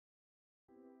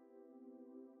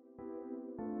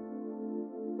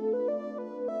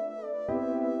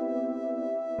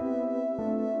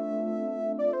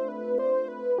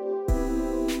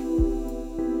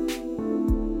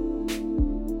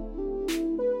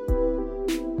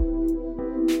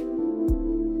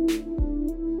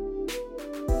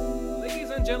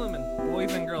gentlemen,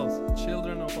 boys and girls,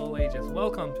 children of all ages,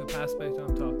 welcome to Past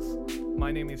Bedtime Talks.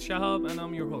 My name is Shahab and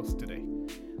I'm your host today.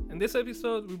 In this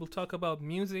episode, we will talk about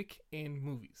music in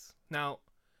movies. Now,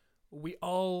 we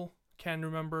all can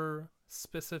remember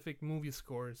specific movie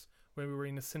scores when we were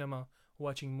in the cinema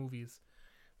watching movies.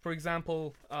 For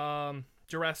example,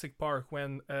 Jurassic Park,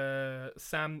 when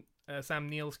Sam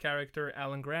Neill's character,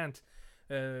 Alan Grant,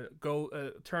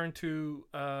 turn to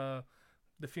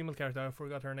the female character. I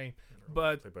forgot her name,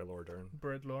 but played by Laura Dern.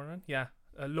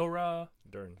 Laura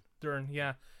Dern.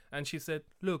 yeah. And she said,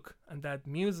 "Look, and that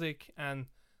music and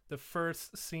the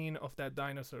first scene of that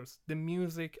dinosaurs. The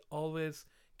music always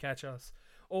catch us."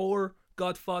 Or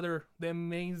Godfather, the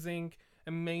amazing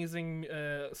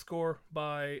score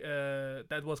by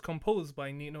that was composed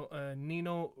by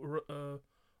Nino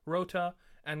Rota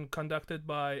and conducted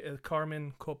by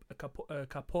Carmen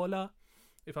Coppola.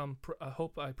 I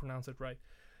hope I pronounce it right.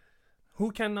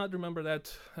 Who cannot remember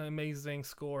that amazing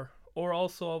score? Or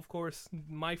also, of course,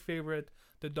 my favorite,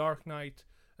 The Dark Knight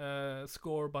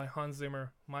score by Hans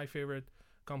Zimmer, my favorite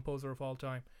composer of all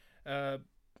time.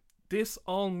 This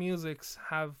all musics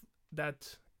have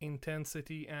that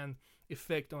intensity and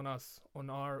effect on us,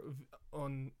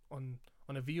 on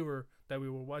a viewer that we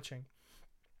were watching.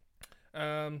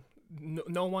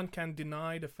 No one can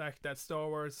deny the fact that Star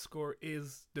Wars score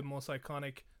is the most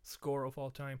iconic score of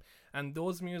all time, and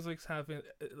those musics have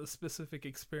a specific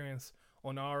experience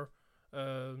on our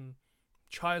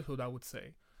childhood, I would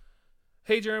say.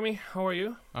 Hey Jeremy, how are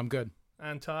you? I'm good.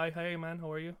 And Ty, hey man,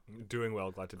 how are you? Doing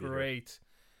well, glad to be here. Great.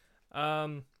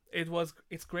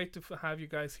 It's great to have you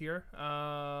guys here,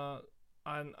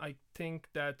 and I think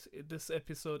that this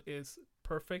episode is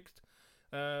perfect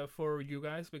for you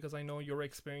guys, because I know your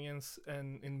experience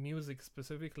and in music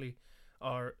specifically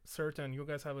are certain. You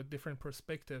guys have a different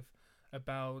perspective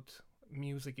about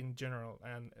music in general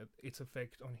and its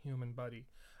effect on human body.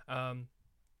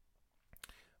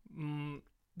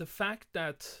 The fact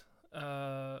that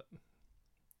I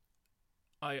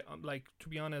like, to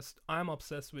be honest, I'm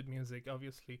obsessed with music.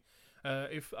 Obviously,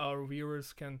 if our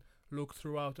viewers can look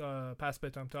throughout Past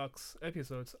Bedtime Talks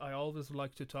episodes, I always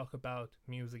like to talk about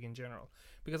music in general,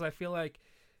 because I feel like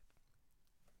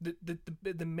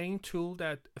the main tool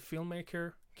that a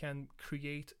filmmaker can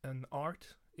create an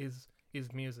art is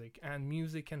music, and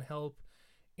music can help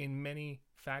in many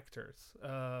factors.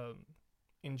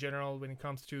 In general, when it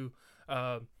comes to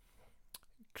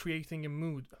creating a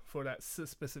mood for that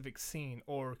specific scene,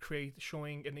 or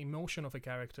showing an emotion of a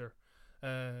character.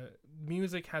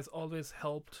 Music has always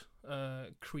helped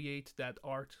create that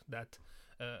art, that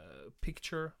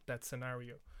picture, that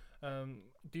scenario.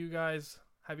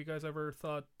 Have you guys ever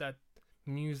thought that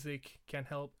music can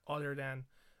help other than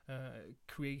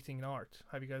creating an art?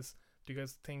 Do you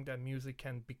guys think that music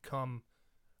can become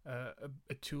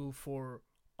a tool for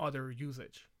other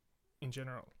usage in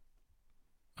general?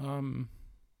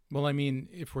 Well, I mean,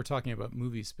 if we're talking about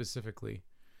movies specifically,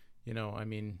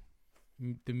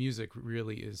 the music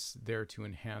really is there to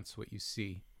enhance what you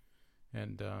see.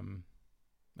 And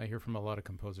I hear from a lot of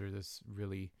composers,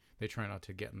 they try not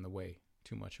to get in the way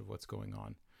too much of what's going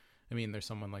on. I mean, there's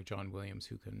someone like John Williams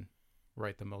who can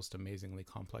write the most amazingly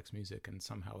complex music, and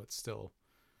somehow it still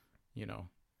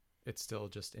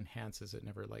just enhances it,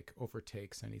 never like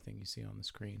overtakes anything you see on the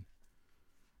screen.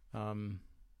 I don't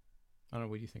know,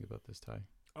 what do you think about this, Ty?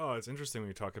 Oh, it's interesting when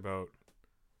you talk about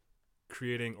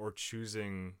creating or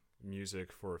choosing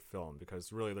music for a film,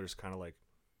 because really there's kind of like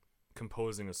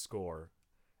composing a score,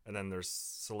 and then there's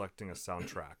selecting a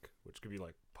soundtrack, which could be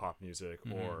like pop music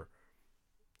or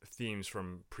themes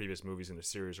from previous movies in the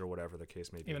series, or whatever the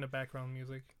case may be. Even a background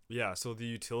music. Yeah, so the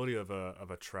utility of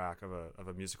a track, of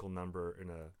a musical number in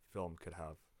a film could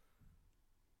have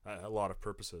a lot of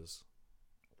purposes.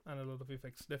 And a lot of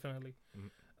effects, definitely.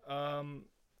 Mm-hmm.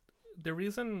 The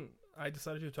reason I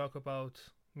decided to talk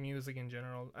about music in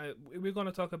general, we're going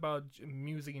to talk about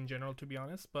music in general, to be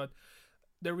honest, but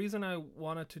the reason I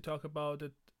wanted to talk about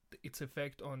its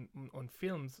effect on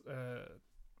films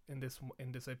in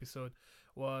this episode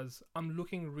was I'm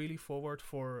looking really forward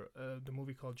for the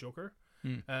movie called Joker.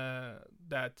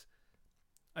 That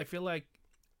I feel like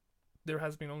there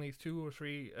has been only 2 or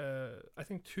 3 I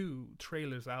think 2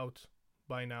 trailers out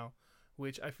by now,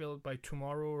 which I feel by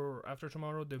tomorrow or after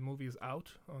tomorrow the movie is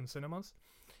out on cinemas.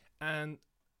 And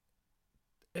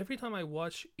every time I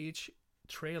watch each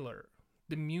trailer,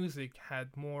 the music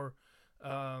had more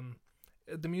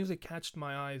the music catched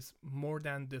my eyes more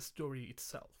than the story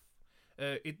itself.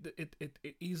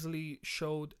 It easily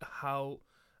showed how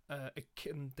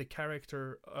the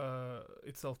character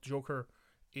itself, Joker,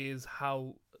 is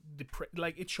how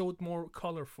like it showed more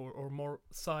colorful or more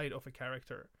side of a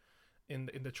character in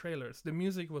the trailers. The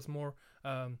music was more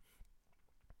kind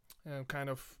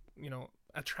of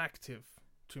attractive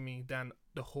to me than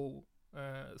the whole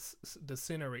the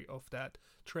scenery of that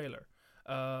trailer.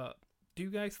 Do you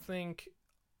guys think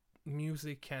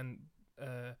music can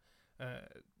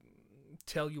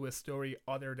tell you a story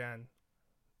other than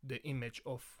the image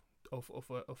of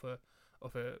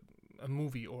a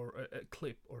movie or a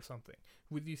clip or something?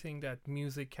 Would you think that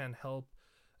music can help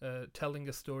telling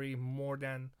a story more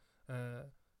than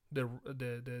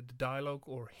the dialogue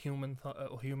or human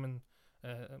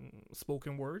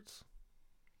spoken words?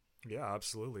 Yeah,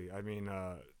 absolutely. I mean,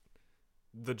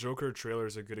 the Joker trailer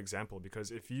is a good example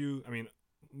because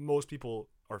most people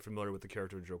are familiar with the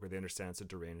character of Joker. They understand it's a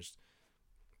deranged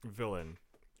villain.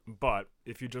 But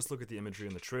if you just look at the imagery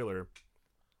in the trailer,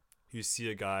 you see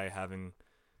a guy having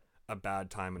a bad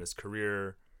time in his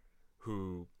career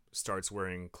who starts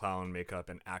wearing clown makeup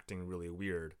and acting really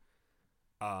weird.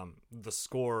 The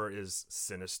score is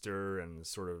sinister and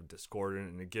sort of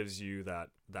discordant, and it gives you that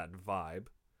vibe.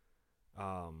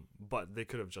 But they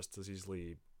could have just as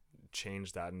easily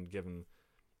changed that and given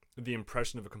the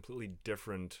impression of a completely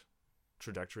different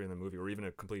trajectory in the movie, or even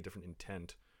a completely different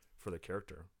intent for the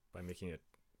character by making it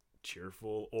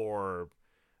cheerful, or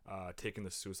taking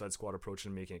the Suicide Squad approach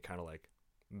and making it kind of like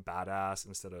badass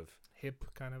instead of hip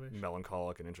kind of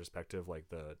melancholic and introspective like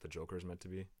the Joker is meant to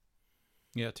be.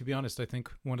 Yeah, to be honest, I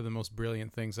think one of the most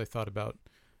brilliant things I thought about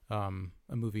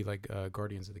a movie like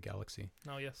Guardians of the Galaxy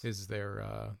is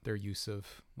their use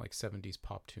of like 70s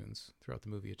pop tunes throughout the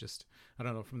movie. It just, I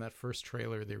don't know, from that first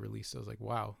trailer they released, I was like,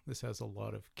 wow, this has a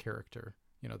lot of character,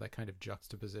 that kind of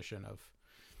juxtaposition of,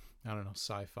 I don't know,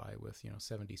 sci-fi with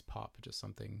 70s pop. Just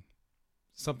something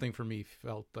for me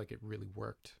felt like it really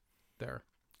worked there.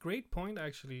 Great point,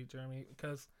 actually, Jeremy,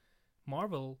 because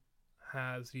Marvel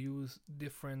has used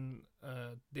different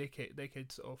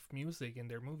decades of music in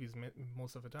their movies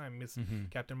most of the time.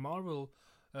 Captain Marvel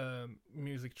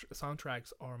music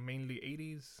soundtracks are mainly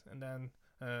 80s, and then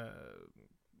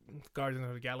Guardians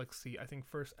of the Galaxy, I think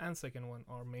first and second one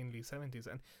are mainly 70s,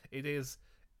 and it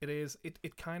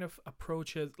kind of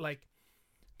approaches, like,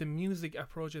 the music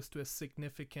approaches to a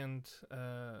significant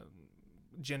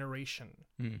generation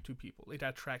to people. It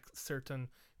attracts certain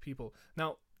people.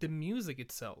 Now, the music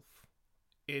itself,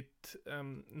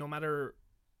 no matter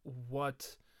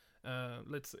what,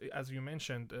 as you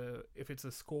mentioned, if it's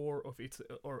a score,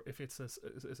 or if it's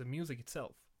a music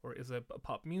itself, or is a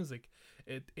pop music,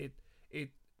 it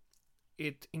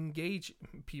engage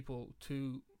people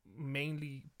to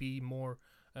mainly be more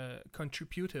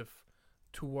contributive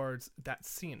towards that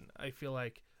scene, I feel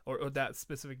like, or that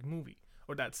specific movie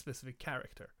or that specific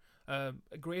character. A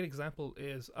great example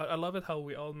is, I love it how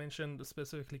we all mentioned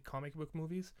specifically comic book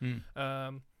movies,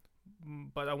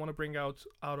 but I want to bring out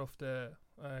of the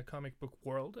comic book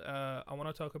world. I want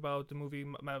to talk about the movie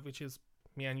which is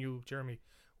me and you, Jeremy.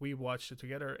 We watched it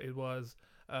together. It was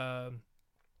what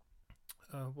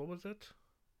was it?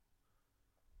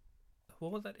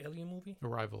 What was that alien movie?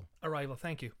 Arrival.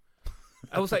 Thank you.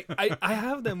 I was like, I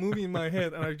have that movie in my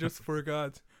head and I just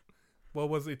forgot what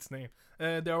was its name.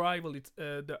 The Arrival. It's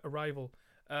the Arrival.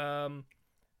 The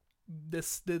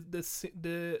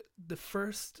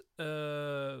first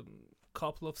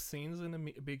couple of scenes in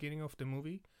the beginning of the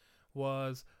movie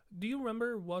was. Do you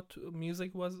remember what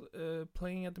music was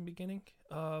playing at the beginning?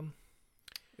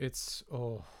 It's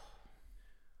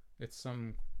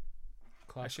some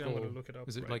classical. Actually, I'm gonna look it up.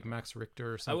 Is it right like now. Max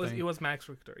Richter or something? It was Max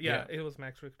Richter. Yeah, it was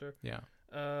Max Richter. Yeah.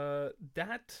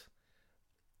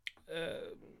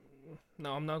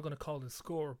 No, I'm not gonna call it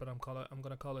score, but I'm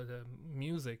gonna call it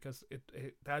music, because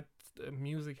that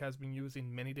music has been used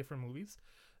in many different movies,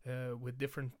 with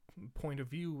different point of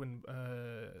view and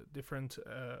different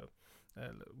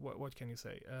what can you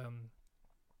say,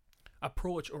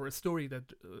 approach or a story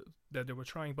that they were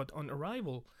trying. But on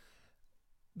Arrival,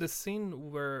 the scene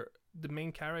where the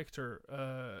main character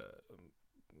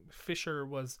Fisher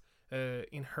was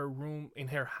in her room, in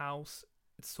her house.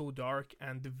 It's so dark,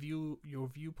 and your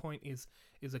viewpoint is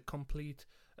a complete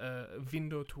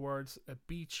window towards a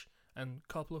beach and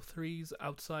couple of trees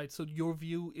outside. So your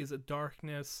view is a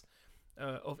darkness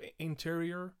of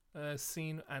interior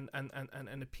scene and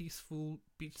a peaceful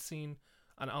beach scene,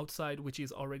 and outside, which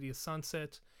is already a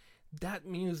sunset. That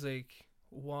music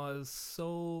was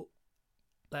so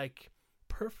like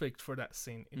perfect for that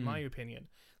scene, in my opinion.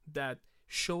 That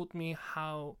showed me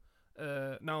how.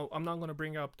 Now, I'm not going to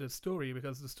bring up the story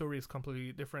because the story is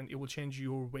completely different. It will change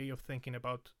your way of thinking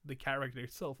about the character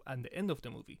itself and the end of the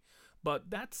movie.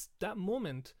 But that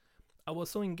moment, I was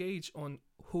so engaged on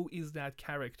who is that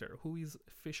character, who is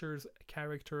Fisher's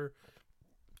character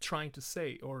trying to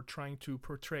say or trying to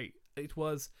portray. It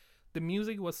was the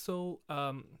music was so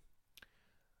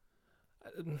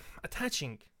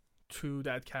attaching to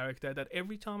that character that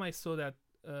every time I saw that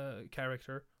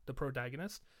character, the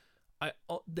protagonist,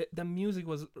 the music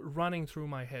was running through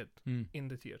my head in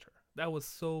the theater. That was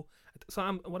so.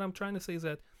 So what I'm trying to say is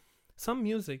that some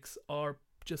musics are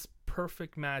just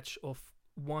perfect match of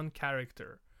one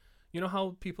character. You know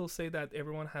how people say that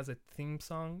everyone has a theme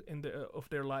song in the of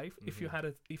their life. Mhm. If you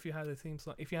had a theme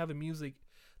song, if you have a music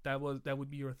that would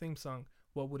be your theme song,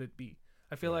 what would it be?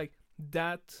 I feel Right. like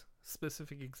that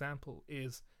specific example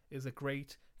is a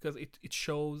great, because it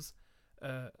shows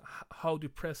how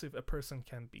depressive a person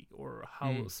can be, or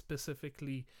how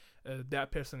specifically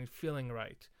that person is feeling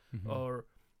right, Mhm. or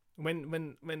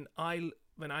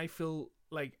when I feel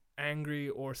like angry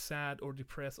or sad or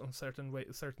depressed on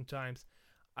certain times,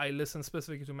 I listen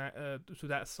specifically to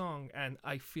that song, and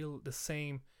I feel the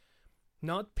same,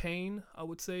 not pain I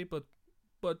would say, but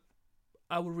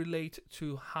I would relate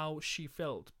to how she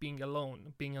felt being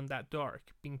alone, being in that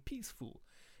dark, being peaceful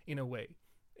in a way.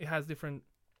 It has different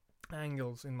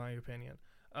angles in my opinion.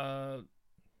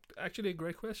 Actually a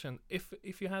great question.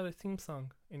 If you had a theme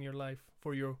song in your life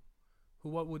for your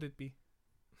what would it be?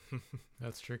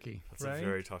 That's tricky. That's Right? a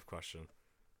very tough question.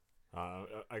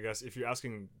 I guess if you're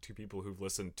asking two people who've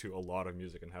listened to a lot of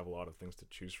music and have a lot of things to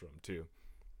choose from too,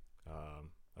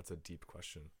 that's a deep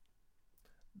question.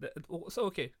 So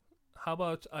okay, how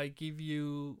about I give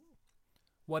you,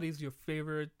 what is your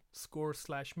favorite score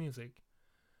slash music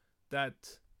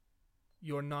that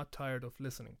you're not tired of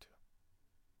listening to?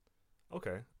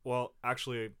 Okay. Well,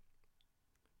 actually,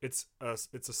 it's a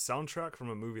soundtrack from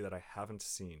a movie that I haven't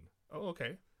seen. Oh,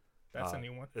 okay, that's a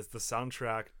new one. It's the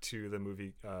soundtrack to the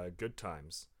movie Good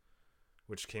Times,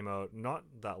 which came out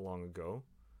not that long ago.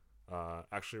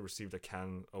 Actually received a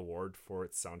Cannes Award for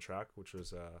its soundtrack, which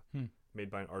was made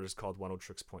by an artist called One O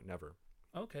Tricks Point Never.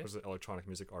 Okay. It was an electronic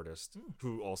music artist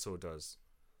who also does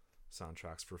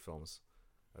soundtracks for films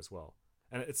as well.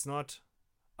 And it's not,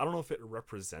 I don't know if it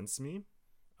represents me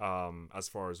as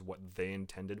far as what they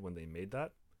intended when they made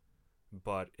that,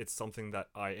 but it's something that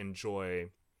I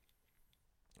enjoy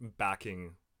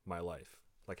backing my life,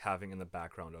 like having in the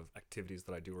background of activities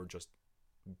that I do or just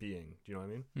being. Do you know what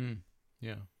I mean?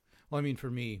 Yeah. Well, I mean, for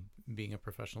me, being a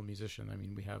professional musician, I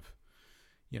mean, we have,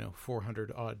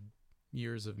 400 odd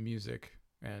years of music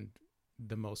and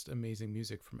the most amazing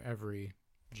music from every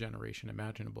generation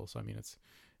imaginable. So, I mean,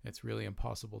 it's really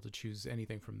impossible to choose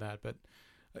anything from that. But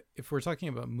if we're talking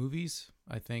about movies,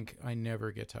 I think I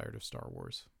never get tired of Star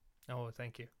Wars Oh,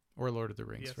 thank you. or Lord of the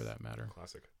Rings Yes. for that matter.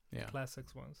 Classic. Yeah.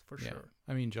 Classics ones for Yeah. sure.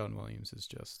 I mean, John Williams is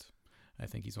just, I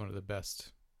think he's one of the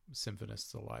best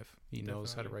symphonists alive. He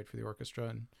knows how to Definitely. write for the orchestra,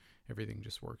 and everything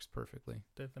just works perfectly.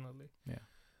 Definitely. Yeah.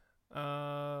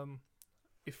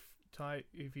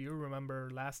 If you remember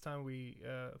last time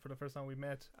for the first time we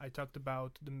met, I talked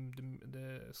about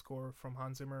the score from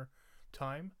Hans Zimmer,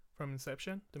 Time from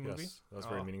Inception, the movie. Yes, that was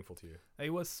very Oh. meaningful to you.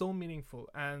 It was so meaningful,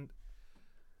 and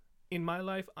in my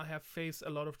life, I have faced a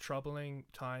lot of troubling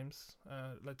times.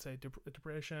 Let's say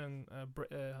depression,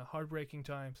 heartbreaking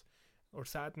times, or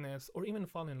sadness, or even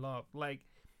fall in love. Like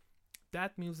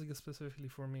that music specifically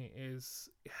for me it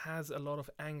has a lot of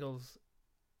angles,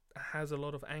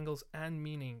 and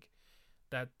meaning.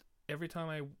 That every time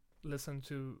I listen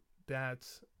to that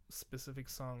specific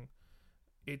song,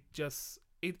 it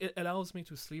allows me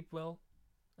to sleep well,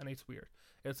 and it's weird.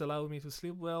 It's allowed me to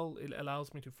sleep well. It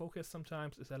allows me to focus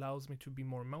sometimes. It allows me to be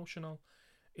more emotional.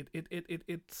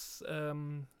 It's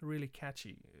really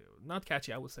catchy. Not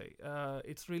catchy, I would say.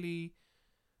 It's really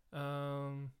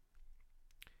I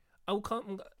will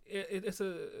come. It's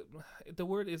a. The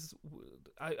word is.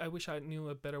 I wish I knew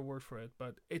a better word for it,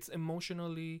 but it's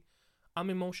emotionally. I'm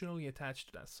emotionally attached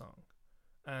to that song,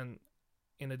 and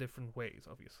in a different ways,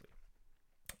 obviously.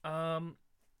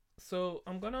 So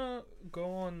I'm gonna go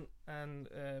on and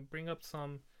bring up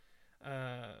some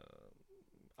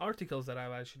articles that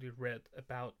I've actually read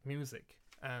about music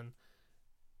and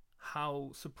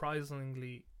how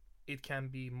surprisingly it can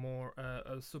be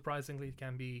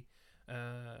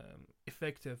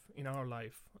effective in our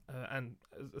life, and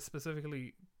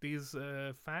specifically these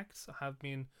facts have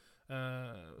been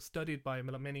studied by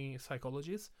many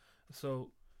psychologists.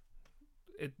 So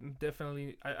it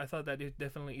definitely, I thought that it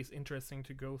definitely is interesting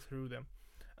to go through them.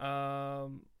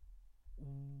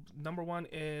 Number one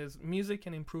is music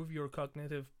can improve your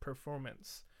cognitive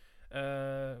performance.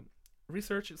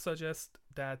 Research suggests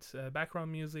that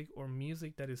background music or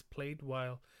music that is played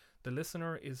while the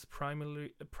listener is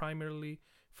primarily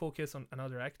focus on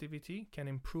another activity can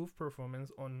improve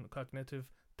performance on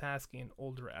cognitive tasks in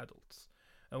older adults.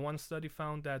 One study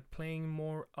found that playing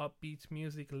more upbeat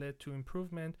music led to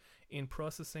improvement in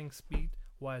processing speed,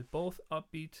 while both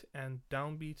upbeat and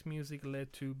downbeat music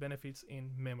led to benefits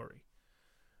in memory.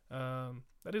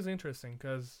 That is interesting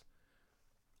because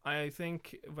I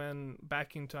think when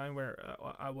back in time where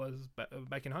I was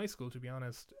back in high school, to be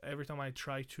honest, every time I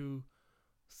try to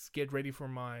get ready for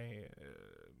my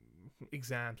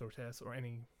exams or tests or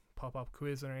any pop-up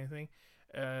quiz or anything,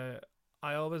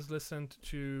 I always listened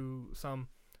to some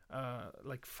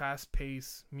like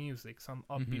fast-paced music, some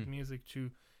upbeat music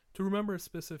to remember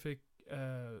specific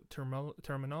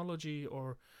terminology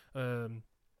or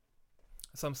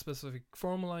some specific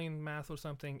formula in math or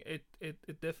something. It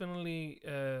definitely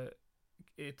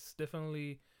it's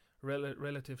definitely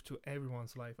relative to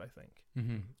everyone's life, I think.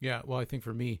 Yeah, well, I think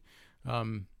for me,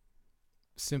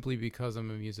 simply because I'm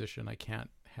a musician, I can't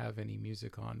have any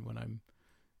music on when I'm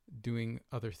doing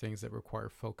other things that require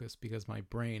focus, because my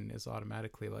brain is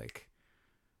automatically like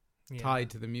tied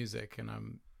to the music, and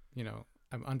I'm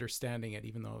understanding it,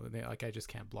 even though like I just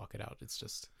can't block it out. It's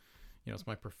just, it's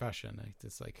my profession.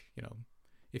 It's like,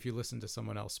 if you listen to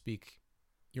someone else speak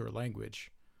your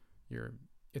language, you're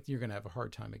going to have a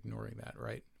hard time ignoring that,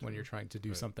 right? When you're trying to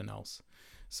do something else.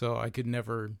 So I could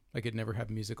never have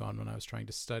music on when I was trying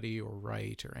to study or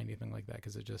write or anything like that,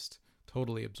 because it just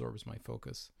totally absorbs my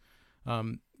focus.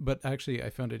 But actually, I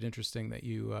found it interesting that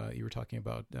you were talking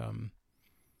about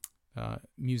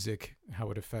music, how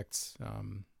it affects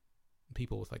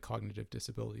people with like cognitive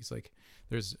disabilities. Like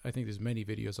I think there's many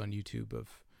videos on YouTube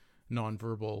of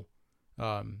nonverbal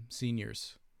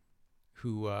seniors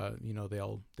who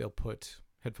they'll put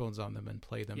headphones on them and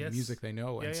play them music they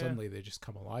know, and suddenly they just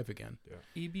come alive again.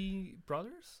 EB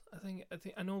Brothers, I think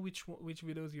I know which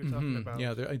videos you're talking about.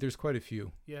 Yeah, there's quite a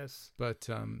few. Yes, but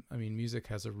I mean, music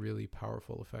has a really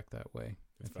powerful effect that way.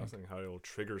 It's fascinating how it'll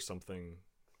trigger something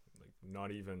like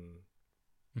not even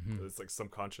it's like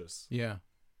subconscious. Yeah,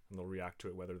 and they'll react to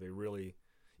it, whether they really,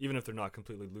 even if they're not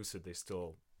completely lucid, they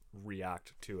still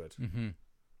react to it.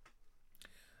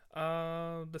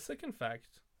 The second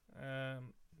fact,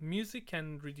 music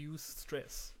can reduce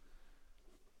stress.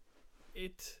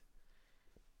 It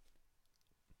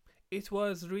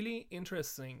was really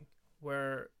interesting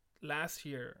where last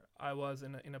year I was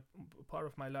in a part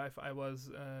of my life I was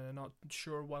not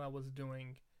sure what I was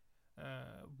doing,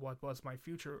 what was my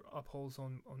future upholds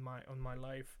on my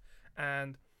life,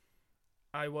 and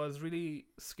I was really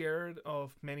scared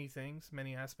of many things,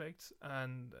 many aspects,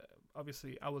 and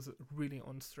obviously I was really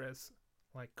on stress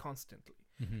like constantly.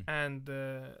 And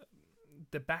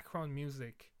the background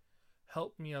music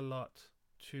helped me a lot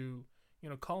to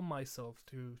calm myself,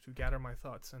 to gather my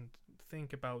thoughts and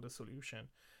think about a solution.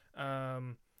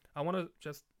 I want to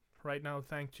just right now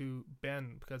thank to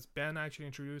Ben, because Ben actually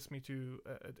introduced me to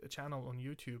a channel on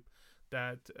YouTube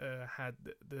that had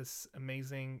this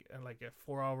amazing like a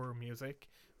 4-hour music,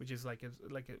 which is like a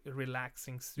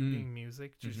relaxing, soothing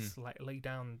music to just lay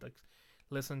down, like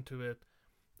listen to it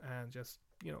and just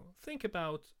think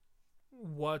about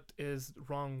what is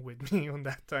wrong with me on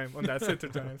that center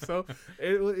time. So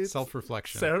it's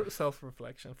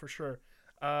self-reflection for sure.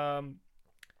 I'm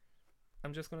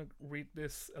just gonna read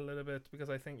this a little bit because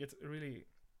I think it's really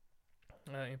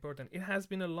important. It has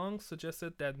been long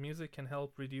suggested that music can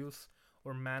help reduce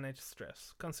or manage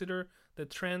stress. Consider the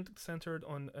trend centered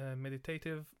on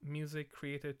meditative music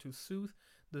created to soothe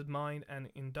the mind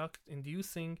and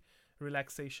inducing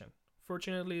relaxation.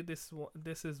 Fortunately, this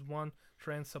is one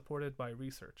trend supported by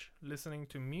research. Listening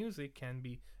to music can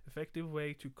be an effective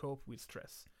way to cope with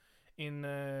stress. In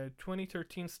a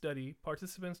 2013 study,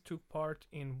 participants took part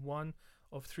in one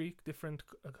of 3 different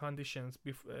conditions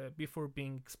before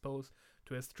being exposed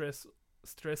to a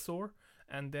stressor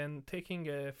and then taking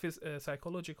a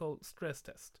psychological stress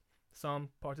test. Some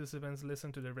participants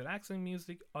listened to the relaxing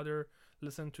music, others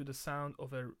listened to the sound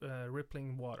of a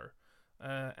rippling water.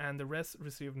 And the rest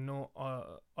received no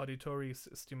auditory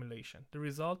stimulation. The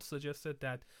results suggested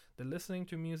that the listening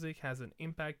to music has an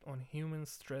impact on human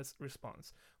stress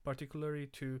response, particularly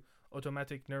to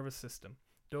automatic nervous system.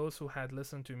 Those who had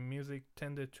listened to music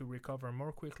tended to recover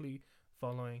more quickly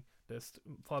following a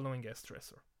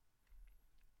stressor.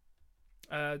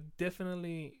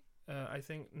 Definitely, I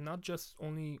think not just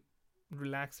only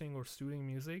relaxing or soothing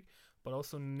music, but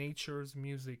also nature's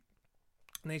music.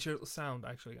 Nature sound,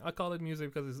 actually. I call it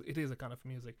music because it is a kind of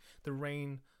music. The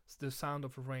rain, the sound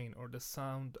of rain, or the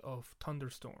sound of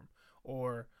thunderstorm,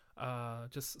 or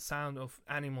just sound of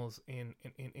animals in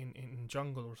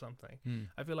jungle or something.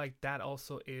 I feel like that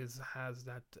also has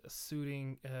that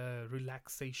soothing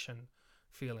relaxation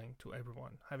feeling to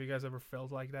everyone. Have you guys ever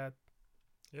felt like that?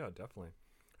 Yeah, definitely.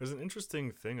 There's an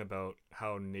interesting thing about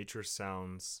how nature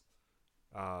sounds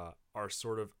are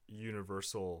sort of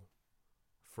universal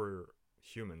for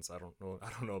humans. I don't know. I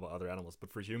don't know about other animals,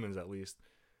 but for humans at least,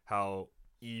 how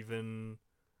even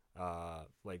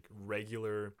like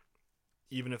regular,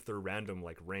 even if they're random,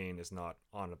 like rain is not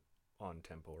on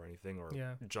tempo or anything, or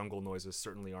Yeah. jungle noises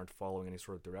certainly aren't following any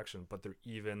sort of direction, but they're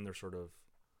even. They're sort of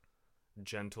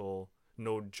gentle,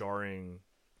 no jarring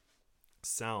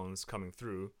sounds coming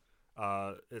through.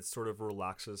 It sort of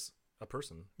relaxes a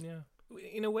person. Yeah.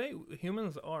 In a way,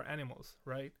 humans are animals,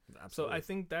 right? Absolutely. So I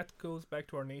think that goes back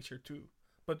to our nature too.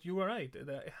 But you were right.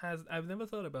 That it has. I've never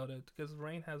thought about it because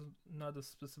rain has not a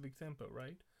specific tempo,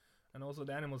 right? And also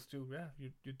the animals too. Yeah,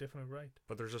 you're definitely right.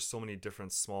 But there's just so many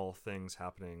different small things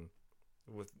happening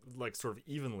with like sort of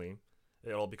evenly.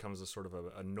 It all becomes a sort of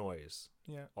a noise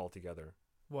Yeah. altogether.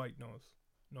 White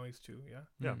noise too. Yeah.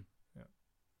 Yeah.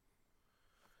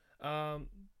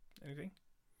 Anything?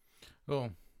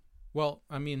 Oh, well,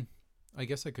 I mean, I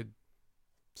guess I could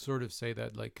sort of say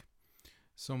that like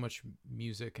so much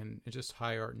music and just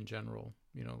high art in general,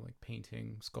 like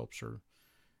painting, sculpture,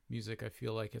 music, I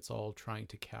feel like it's all trying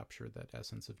to capture that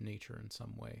essence of nature in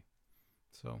some way.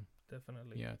 So,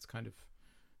 Definitely. yeah, it's kind of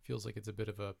feels like it's a bit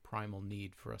of a primal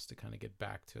need for us to kind of get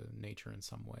back to nature in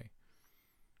some way.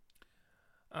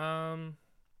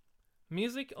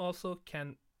 Music also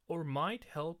can or might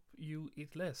help you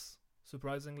eat less.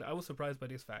 Surprisingly, I was surprised by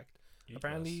this fact.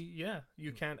 Apparently, yeah,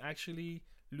 you can actually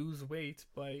lose weight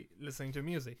by listening to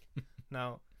music.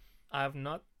 Now, I have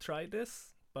not tried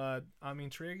this, but I'm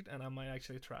intrigued and I might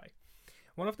actually try.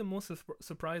 One of the most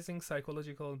surprising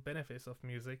psychological benefits of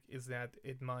music is that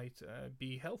it might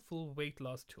be a helpful weight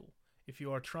loss tool. If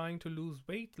you are trying to lose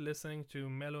weight, listening to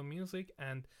mellow music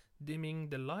and dimming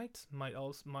the lights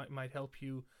might help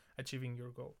you achieving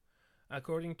your goal.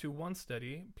 According to one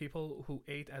study, people who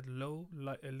ate at low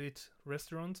lit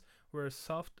restaurants where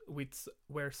soft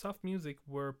music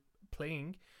were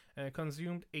playing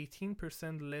consumed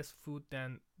 18% less food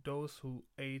than those who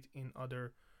ate in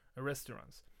other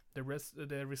restaurants. The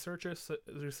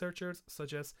researchers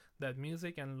suggest that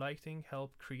music and lighting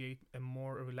help create a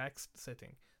more relaxed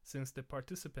setting. Since the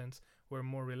participants were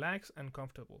more relaxed and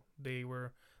comfortable, they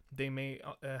may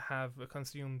have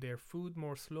consumed their food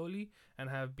more slowly and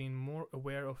have been more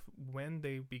aware of when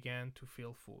they began to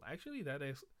feel full. Actually, that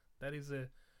is a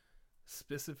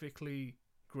specifically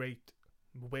great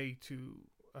way to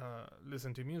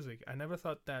listen to music. I never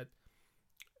thought that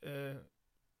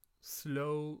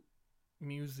slow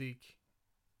music.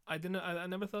 I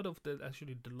never thought of that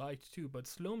actually the light too, but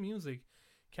slow music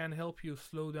can help you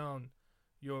slow down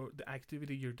the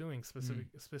activity you're doing,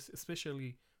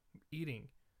 especially eating.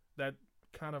 That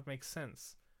kind of makes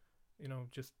sense.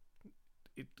 Just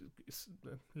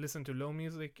listen to low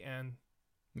music and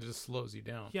it just slows you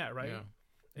down. Yeah, right. Yeah.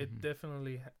 It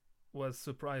definitely was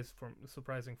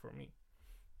surprising for me.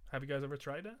 Have you guys ever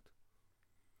tried that?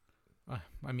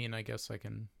 I mean, I guess I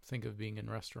can think of being in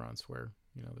restaurants where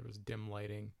there was dim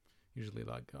lighting. Usually,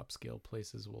 like upscale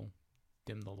places will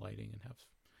dim the lighting and have,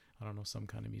 I don't know, some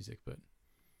kind of music.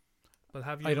 But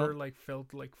have you ever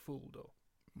felt like full though?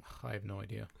 I have no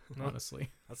idea, honestly.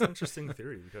 That's an interesting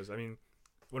theory because I mean,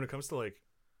 when it comes to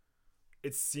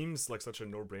it seems like such a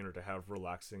no-brainer to have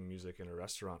relaxing music in a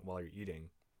restaurant while you're eating.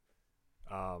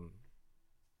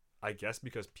 I guess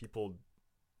because people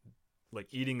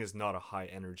eating is not a high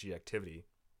energy activity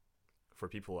for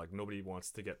people. Nobody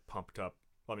wants to get pumped up.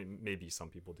 I mean, maybe some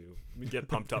people do get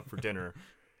pumped up for dinner.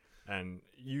 And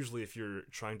usually if you're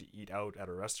trying to eat out at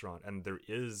a restaurant and there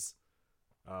is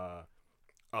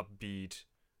upbeat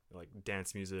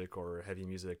dance music or heavy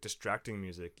music, distracting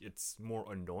music, it's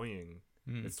more annoying.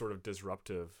 It's sort of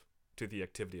disruptive to the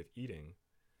activity of eating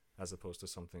as opposed to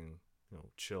something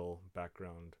chill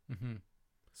background,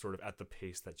 sort of at the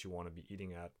pace that you want to be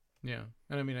eating at. Yeah.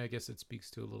 And I mean, I guess it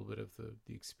speaks to a little bit of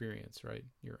the experience, right?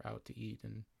 You're out to eat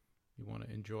and you want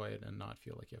to enjoy it and not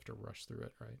feel like you have to rush through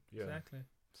it, right? Yeah. Exactly.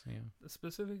 So, yeah.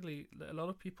 Specifically, a lot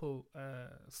of people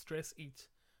stress eat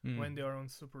when they are on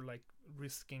super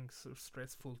risking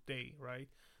stressful day, right?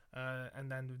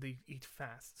 And then they eat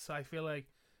fast. So I feel like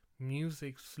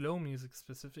slow music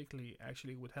specifically,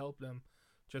 actually would help them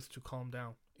just to calm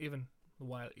down, even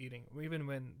while eating, even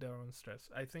when they're on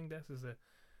stress. I think this is a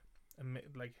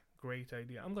great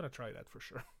idea. I'm gonna try that for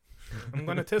sure. I'm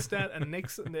gonna test that, and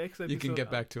next episode you can get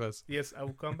back to us. Yes, I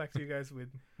will come back to you guys with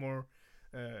more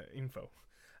info.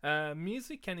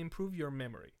 Music can improve your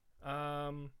memory.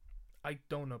 I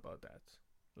don't know about that.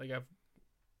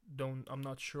 I'm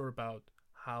not sure about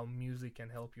how music can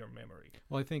help your memory.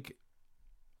 Well, I think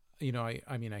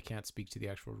I mean, I can't speak to the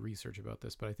actual research about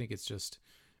this, but I think it's just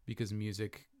because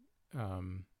music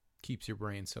keeps your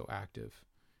brain so active.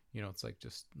 It's like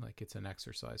just like it's an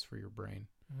exercise for your brain.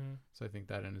 Mm-hmm. So I think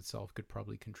that in itself could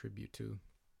probably contribute to,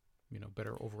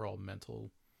 better overall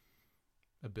mental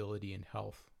ability and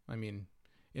health. I mean,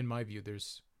 in my view,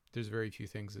 there's very few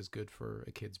things as good for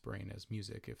a kid's brain as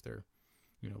music if they're,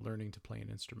 learning to play an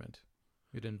instrument.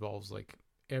 It involves like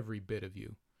every bit of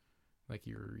you, like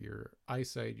your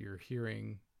eyesight, your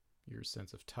hearing, your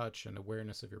sense of touch and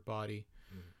awareness of your body.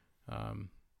 I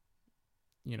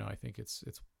think it's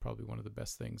probably one of the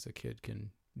best things a kid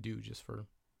can do just for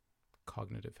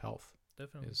cognitive health.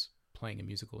 Definitely. Is playing a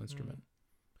musical instrument.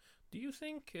 Do you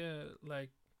think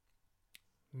like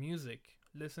music,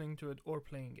 listening to it or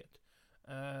playing it,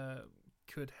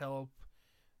 could help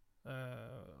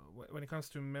when it comes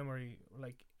to memory,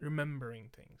 like remembering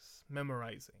things,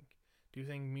 memorizing? Do you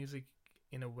think music,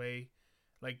 in a way,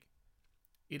 like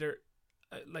either,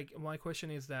 like my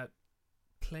question is that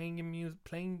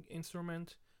playing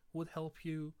instrument would help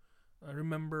you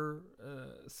remember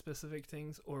specific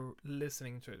things, or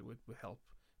listening to it would help?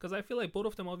 Because I feel like both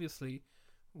of them obviously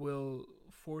will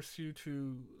force you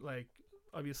to, like,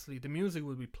 obviously the music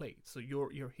will be played, so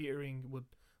your hearing would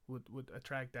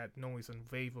attract that noise and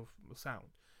wave of sound.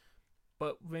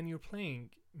 But when you're playing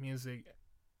music,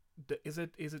 is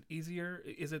it easier?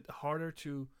 Is it harder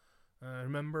to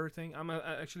remember things?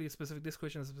 Actually specific. This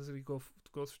question specifically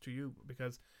goes to you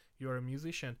because you're a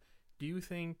musician. Do you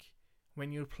think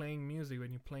when you're playing music,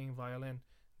 when you're playing violin,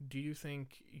 do you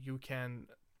think you can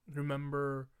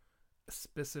remember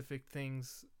specific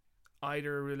things,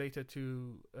 either related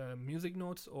to music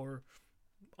notes or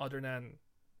other than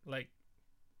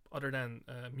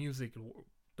music,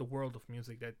 the world of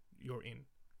music that you're in?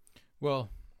 Well,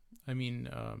 I mean,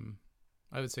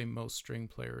 I would say most string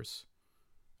players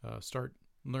start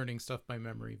learning stuff by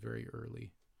memory very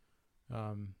early.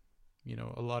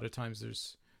 A lot of times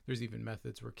there's even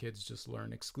methods where kids just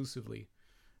learn exclusively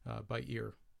by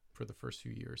ear for the first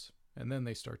few years, and then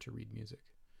they start to read music.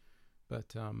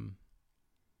 But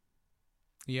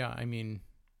yeah, I mean,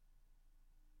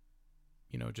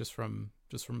 just from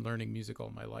learning music all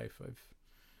my life, I've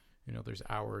there's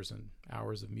hours and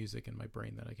hours of music in my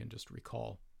brain that I can just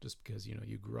recall, just because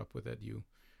you grew up with it, you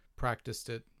practiced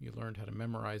it, you learned how to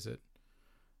memorize it.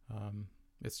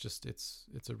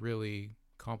 It's a really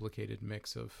complicated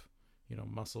mix of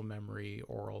muscle memory,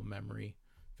 oral memory,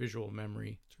 visual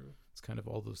memory. True. It's kind of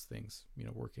all those things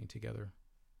working together.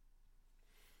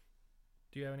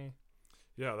 Do you have any?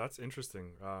 Yeah, that's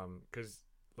interesting. Because,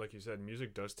 like you said,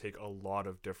 music does take a lot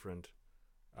of different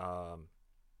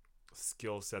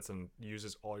skill sets and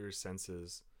uses all your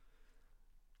senses.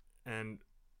 And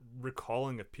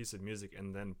recalling a piece of music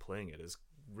and then playing it is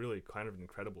really kind of an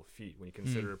incredible feat when you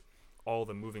consider all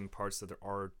the moving parts that there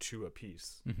are to a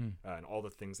piece, and all the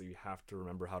things that you have to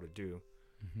remember how to do.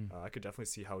 I could definitely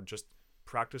see how just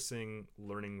practicing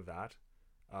learning that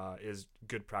is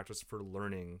good practice for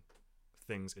learning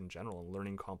things in general, and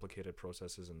learning complicated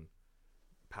processes and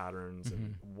patterns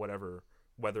and whatever,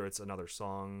 whether it's another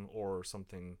song or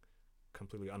something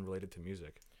completely unrelated to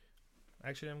music.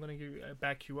 Actually, I'm gonna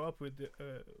back you up with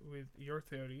your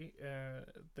theory.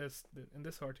 In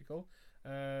this article,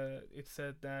 it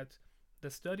said that the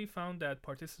study found that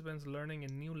participants learning a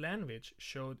new language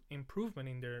showed improvement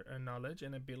in their knowledge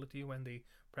and ability when they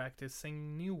practiced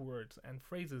singing new words and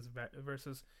phrases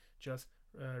versus just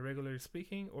regular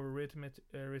speaking or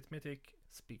arithmetic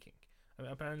speaking. I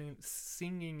mean, apparently,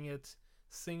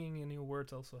 singing new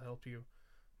words also help you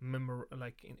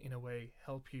in a way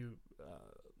help you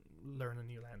learn a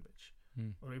new language,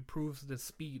 or improves the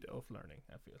speed of learning.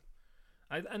 I feel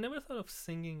I never thought of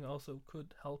singing also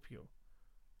could help you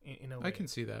in a way. I can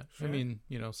see that. Sure. I mean,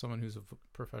 someone who's a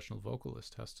professional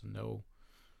vocalist has to know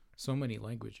so many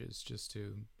languages just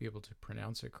to be able to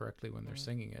pronounce it correctly when they're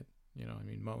singing it. I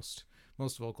mean, most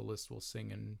vocalists will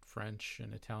sing in French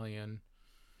and Italian,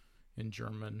 in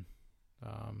German,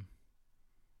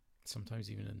 sometimes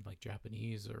even in like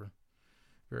Japanese or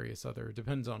various other,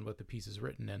 depends on what the piece is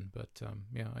written in. But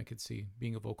yeah, I could see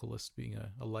being a vocalist being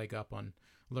a leg up on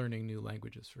learning new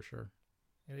languages for sure.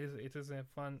 It is a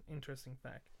fun, interesting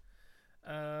fact.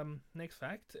 Next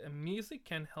fact: music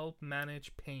can help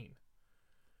manage pain.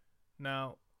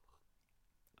 Now,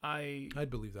 I'd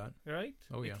believe that. Right?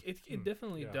 Oh yeah, it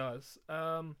definitely does.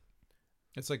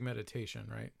 It's like meditation,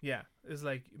 right? Yeah, it's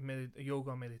like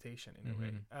yoga meditation in a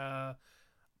way.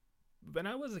 When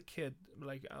I was a kid,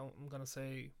 like I'm gonna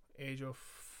say age of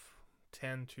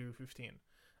 10 to 15,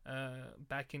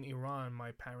 back in Iran,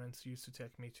 my parents used to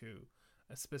take me to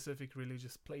specific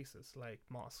religious places like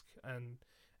mosque, and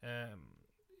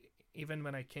even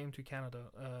when I came to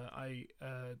Canada,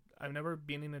 I've never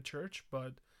been in a church,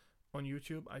 but on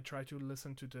YouTube I try to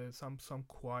listen to some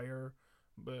choir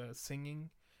singing.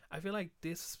 I feel like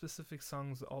this specific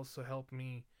songs also help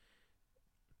me.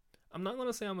 I'm not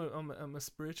gonna say I'm a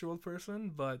spiritual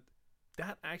person, but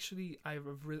that actually I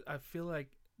feel like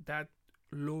that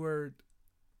lowered,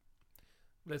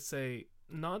 let's say,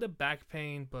 not a back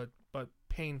pain, but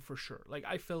pain for sure. Like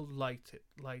I felt light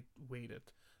weighted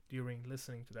during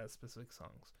listening to that specific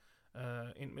songs.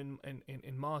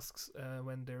 In mosques,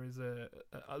 when there is a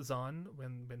azan,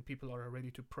 when people are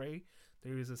ready to pray,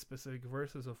 there is a specific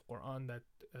verses of Quran that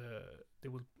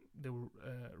they will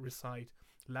recite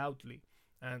loudly,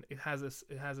 and it has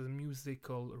a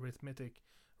musical rhythmic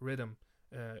rhythm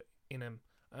in them,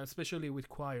 especially with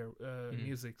choir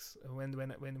musics.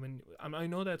 I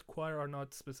know that choir are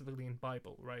not specifically in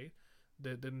Bible, right?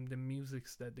 The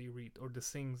musics that they read, or the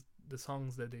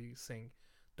songs that they sing,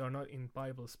 they're not in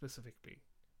Bible specifically.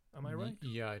 Am I right?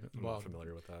 Yeah, I'm not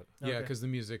familiar with that. Yeah, Okay. because the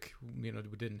music, we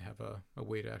didn't have a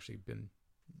way to actually been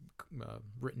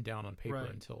written down on paper Right.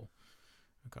 until,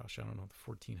 gosh, I don't know, the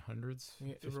 1400s.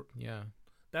 Yeah, Yeah.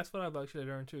 That's what I've actually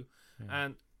learned too. Yeah.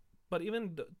 And but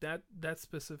even that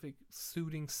specific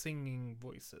soothing singing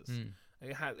voices,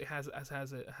 it has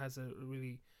a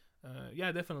really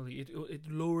yeah, definitely it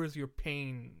lowers your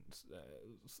pain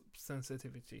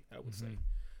sensitivity, I would say.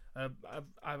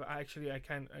 I've actually I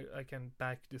can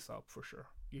back this up for sure.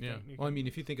 Yeah. Well, I mean,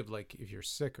 if you think of like if you're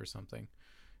sick or something,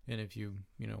 and if you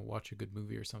watch a good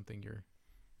movie or something,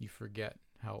 you forget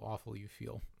how awful you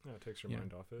feel. Yeah, it takes your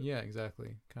mind off it. Yeah,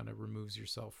 exactly. Kind of removes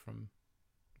yourself from,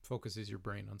 focuses your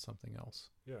brain on something else.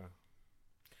 Yeah.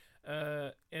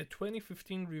 A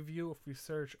 2015 review of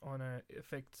research on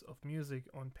effects of music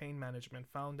on pain management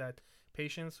found that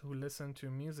patients who listened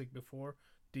to music before,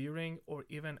 during, or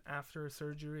even after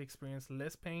surgery experienced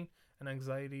less pain and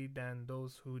anxiety than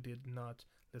those who did not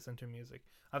listen to music.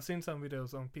 I've seen some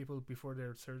videos on people before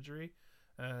their surgery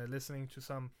listening to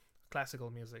some classical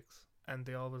musics, and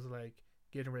they always like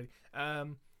getting ready.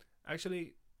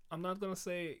 Actually, I'm not gonna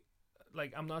say,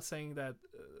 like, I'm not saying that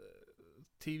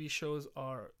TV shows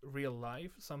are real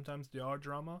life. Sometimes they are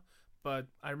drama, but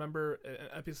I remember an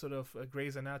episode of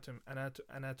Grey's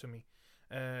Anatomy.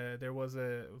 There was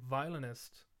a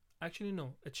violinist, actually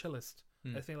no, a cellist.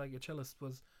 I think like a cellist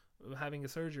was having a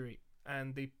surgery,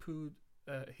 and they put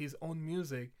his own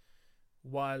music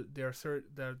while they're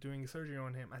doing surgery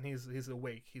on him, and he's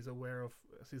awake, he's aware of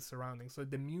his surroundings. So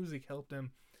the music helped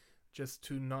him just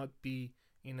to not be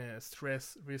in a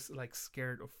stress risk, like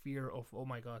scared of fear of, oh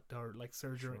my god, they're like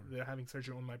surgery, they're having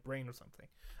surgery on my brain or something.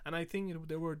 And I think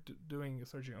they were doing a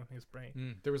surgery on his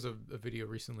brain. There was a video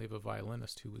recently of a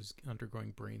violinist who was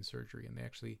undergoing brain surgery, and they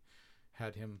actually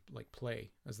had him like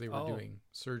play as they were doing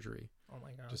surgery. Oh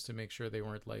my god! Just to make sure they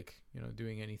weren't like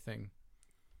doing anything.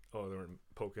 Oh, they weren't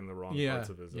poking the wrong parts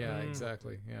of his. Yeah,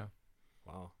 exactly. Yeah.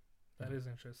 Wow. That is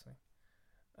interesting.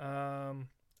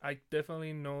 I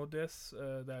definitely know this,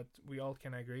 that we all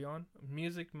can agree on.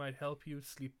 Music might help you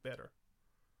sleep better.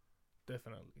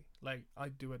 Definitely. Like, I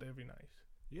do it every night.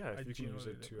 Yeah, if you can use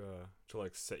it to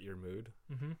like set your mood,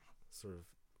 sort of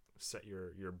set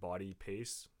your body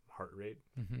pace, heart rate.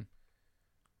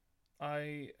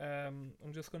 I'm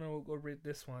just gonna go read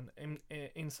this one.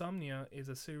 Insomnia is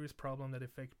a serious problem that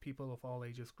affects people of all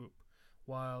ages group.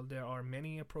 While there are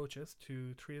many approaches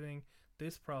to treating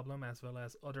this problem as well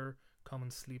as other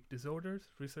common sleep disorders,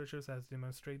 researchers have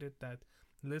demonstrated that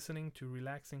listening to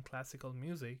relaxing classical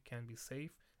music can be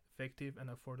safe, effective, and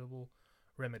affordable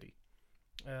remedy.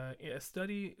 In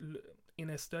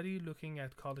a study looking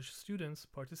at college students,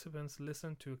 participants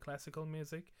listened to classical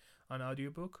music on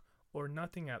audiobook or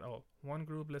nothing at all. One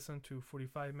group listened to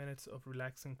 45 minutes of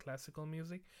relaxing classical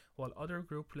music, while other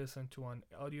group listened to an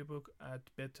audiobook at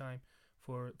bedtime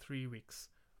for 3 weeks.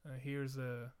 Here's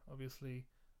obviously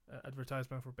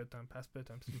advertisement for bedtime, past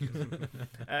bedtime sleep.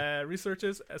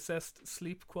 Researchers assessed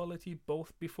sleep quality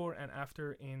both before and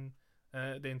after in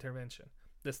the intervention.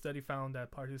 The study found that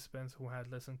participants who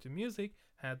had listened to music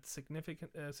had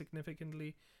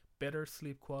significantly better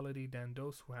sleep quality than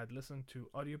those who had listened to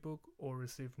audiobook or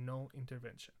received no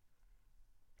intervention.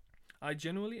 I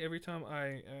genuinely, every time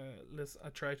I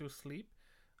try to sleep,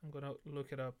 I'm gonna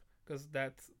look it up because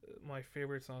that's my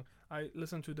favorite song. I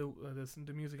listen to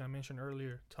the music I mentioned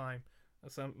earlier, Time,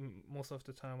 most of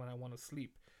the time when I want to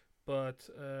sleep. But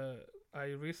I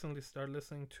recently started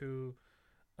listening to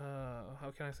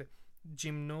how can I say,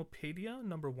 Gymnopedia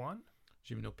 #1.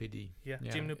 Gymnopédie. Yeah,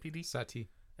 Gymnopédie. Satie.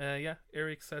 Yeah,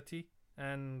 Eric Satie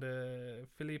and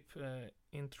Philippe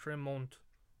Intremont,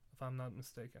 if I'm not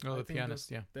mistaken. Oh, I the think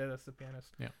pianist, yeah. that's the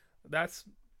pianist. Yeah. That's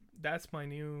my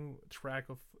new track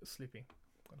of sleeping.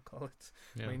 I'm gonna call it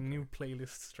Yeah. my new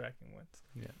playlist tracking one.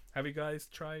 Yeah. Have you guys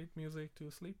tried music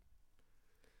to sleep?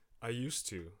 I used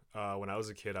to. When I was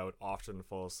a kid, I would often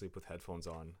fall asleep with headphones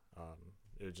on.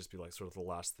 It would just be like sort of the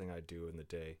last thing I'd do in the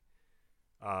day.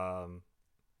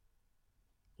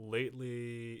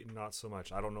 Lately, not so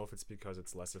much. I don't know if it's because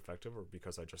it's less effective or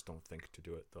because I just don't think to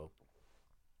do it, though.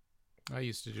 I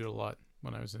used to do it a lot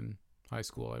when I was in high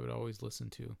school. I would always listen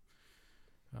to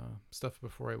stuff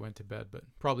before I went to bed, but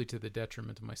probably to the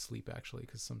detriment of my sleep, actually,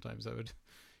 because sometimes I would,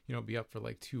 be up for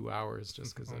like 2 hours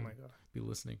just because Oh I'd my god. be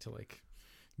listening to like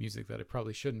music that I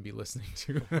probably shouldn't be listening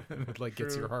to. It like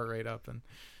gets your heart rate up,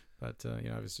 but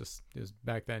it was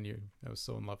back then. I was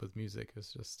so in love with music, it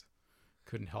was just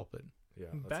couldn't help it. Yeah,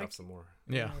 let's have some more.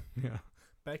 Yeah.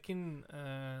 Back in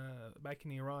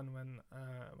Iran when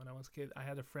I was a kid, I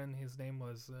had a friend. His name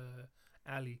was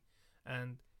Ali,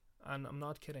 and I'm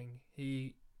not kidding.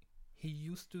 He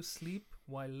used to sleep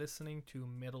while listening to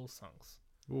metal songs,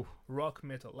 Ooh. rock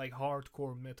metal, like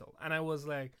hardcore metal. And I was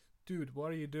like, dude, what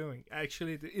are you doing?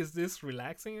 Actually, is this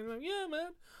relaxing? And I'm like, yeah,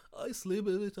 man, I sleep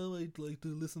every time I like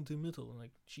to listen to metal. I'm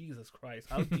like, Jesus Christ,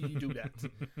 how do you do that?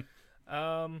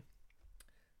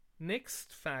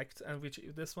 Next fact, and which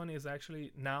this one is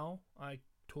actually now I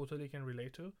totally can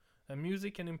relate to.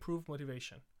 Music can improve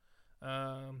motivation.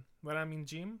 When I'm in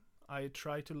gym, I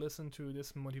try to listen to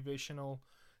this motivational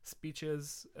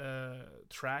speeches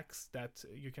tracks that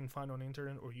you can find on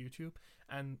internet or YouTube,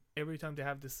 and every time they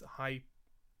have this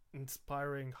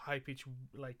inspiring, high pitch,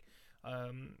 like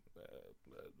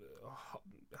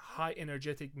high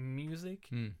energetic music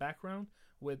background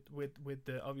with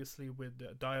the obviously with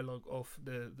the dialogue of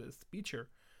the speaker.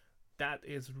 That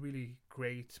is really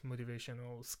great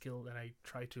motivational skill that I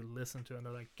try to listen to and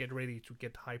I like get ready to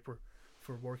get hyper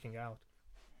for working out.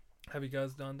 Have you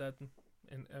guys done that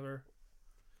in ever?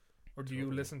 Or do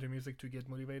you listen to music to get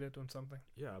motivated on something?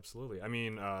 Yeah, absolutely. I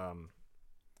mean,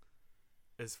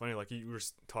 it's funny, like you were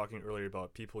talking earlier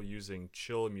about people using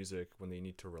chill music when they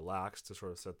need to relax to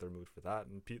sort of set their mood for that.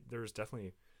 And there's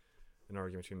definitely an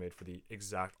argument to be made for the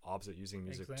exact opposite, using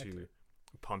music to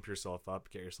pump yourself up,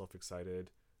 get yourself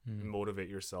excited, motivate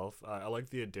yourself. I like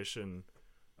the addition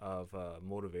of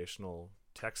motivational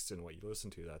text in what you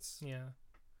listen to. That's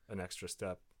an extra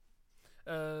step.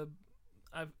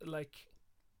 I've like,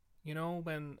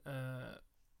 when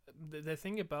the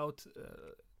thing about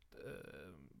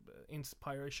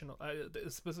inspirational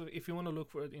specific, if you want to look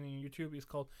for it in YouTube, it's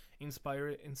called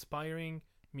inspiring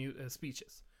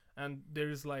speeches, and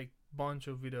there's like bunch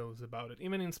of videos about it,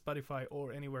 even in Spotify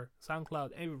or anywhere,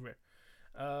 SoundCloud, everywhere.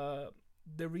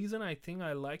 The reason I think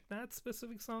I like that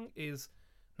specific song is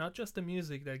not just the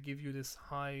music that give you this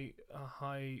high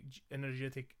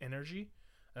energetic energy,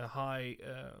 a high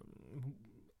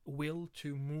will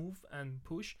to move and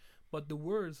push, but the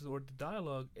words or the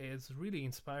dialogue is really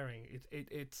inspiring.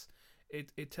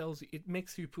 It tells you, it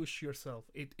makes you push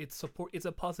yourself. It's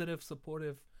a positive,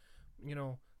 supportive,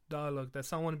 dialogue that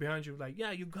someone behind you like,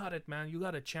 yeah, you got it, man, you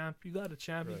got a champ, right.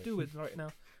 You do it right now.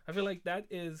 I feel like that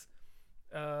is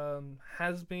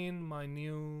has been my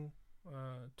new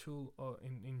tool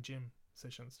in gym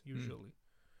sessions usually.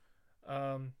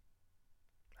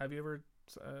 Have you ever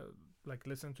like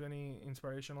listened to any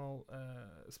inspirational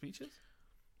speeches?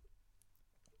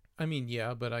 I mean,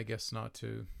 yeah, but I guess not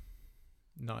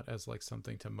as like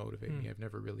something to motivate me. I've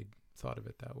never really thought of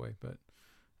it that way, but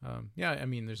yeah, I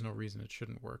mean, there's no reason it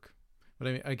shouldn't work. But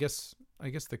I mean, I guess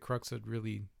the crux of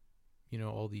really,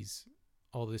 these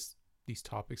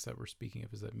topics that we're speaking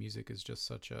of is that music is just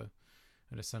such an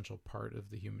essential part of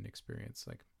the human experience.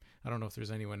 Like, I don't know if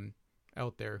there's anyone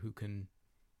out there who can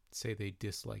say they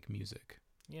dislike music.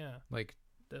 Yeah. Like,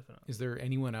 definitely. Is there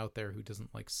anyone out there who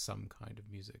doesn't like some kind of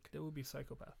music? There would be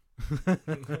psychopath.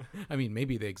 I mean,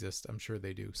 maybe they exist. I'm sure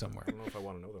they do somewhere. I don't know if I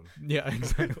want to know them. Yeah,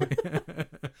 exactly.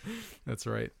 That's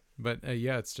right. But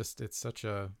yeah, it's such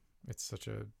a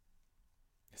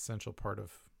essential part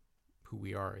of who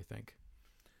we are, I think.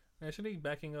 Actually,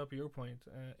 backing up your point,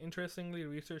 interestingly,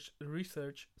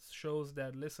 research shows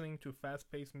that listening to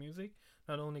fast-paced music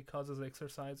not only causes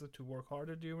exercises to work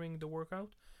harder during the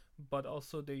workout, but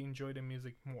also they enjoy the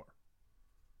music more.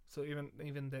 So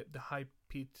even the high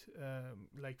pitch,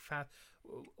 like fast,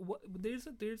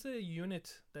 there's a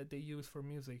unit that they use for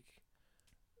music.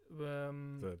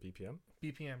 The BPM.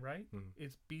 BPM, right? Mm-hmm.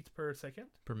 It's beats per second.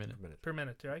 Per minute,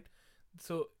 right?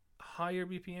 So higher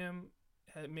BPM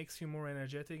makes you more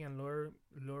energetic, and lower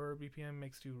BPM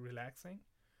makes you relaxing.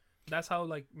 That's how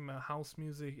like house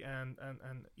music and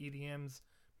EDM's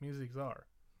musics are.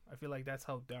 I feel like that's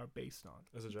how they are based on.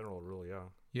 As a general rule, yeah.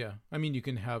 Yeah. I mean, you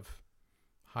can have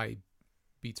high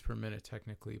beats per minute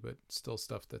technically, but still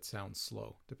stuff that sounds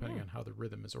slow, depending on how the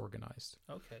rhythm is organized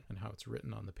Okay. and how it's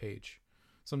written on the page.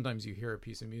 Sometimes you hear a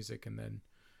piece of music and then,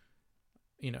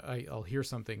 I'll hear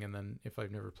something, and then if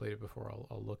I've never played it before,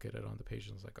 I'll look at it on the page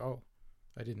and it's like, oh,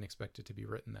 I didn't expect it to be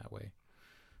written that way.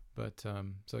 But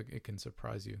so it can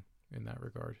surprise you in that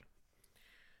regard.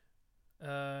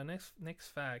 Next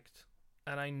fact,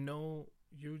 and I know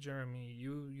you, Jeremy,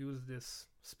 you use this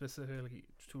specifically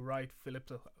to write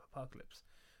Philip's Apocalypse.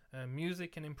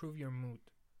 Music can improve your mood,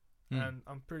 and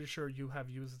I'm pretty sure you have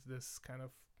used this kind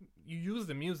of. You use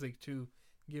the music to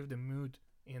give the mood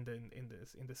in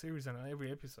the series and on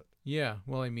every episode. Yeah,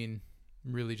 well, I mean,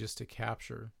 really, just to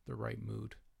capture the right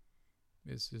mood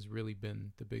is really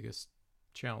been the biggest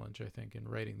challenge, I think, in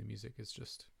writing the music. Is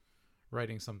just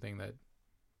writing something that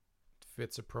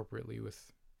fits appropriately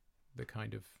with the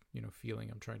kind of feeling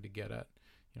I'm trying to get at.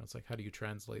 It's like, how do you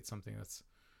translate something that's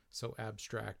so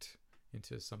abstract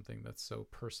into something that's so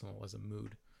personal as a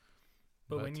mood?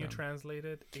 But when you translate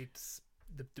it, it's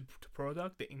the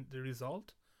product, the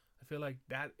result. I feel like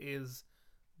that is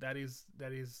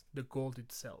the gold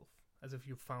itself. As if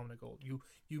you found a gold, you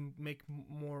make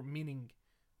more meaning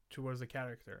towards the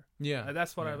character. Yeah, and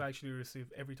that's what I've actually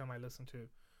received every time I listen to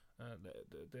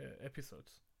the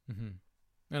episodes. Mm-hmm.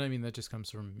 And I mean, that just comes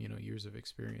from years of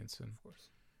experience and of course,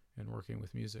 and working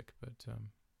with music. But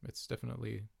it's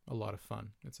definitely a lot of fun.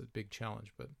 It's a big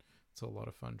challenge, but it's a lot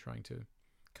of fun trying to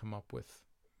come up with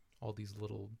all these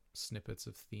little snippets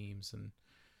of themes and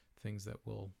things that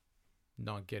will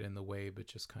not get in the way, but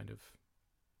just kind of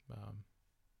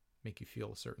make you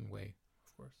feel a certain way.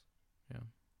 Of course. Yeah.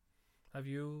 Have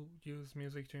you used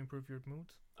music to improve your mood?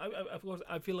 Of course,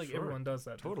 I feel like Sure. everyone does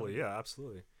that. Totally, yeah,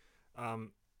 absolutely.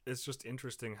 It's just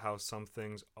interesting how some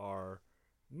things are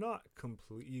not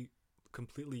completely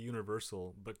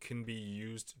universal, but can be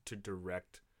used to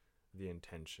direct the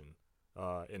intention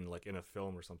in a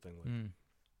film or something.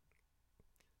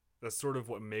 That's sort of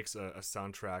what makes a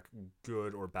soundtrack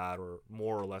good or bad or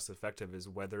more or less effective, is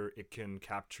whether it can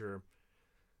capture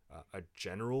a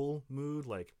general mood,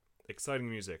 like exciting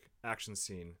music, action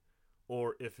scene,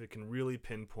 or if it can really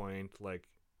pinpoint like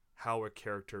how a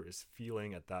character is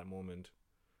feeling at that moment,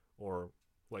 or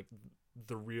like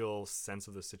the real sense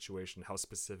of the situation, how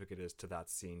specific it is to that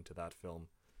scene, to that film,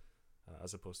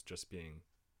 as opposed to just being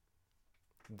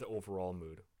the overall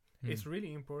mood. It's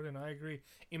really important. I agree.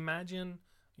 Imagine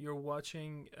you're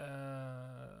watching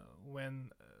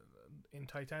when in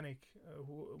Titanic,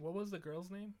 what was the girl's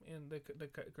name in the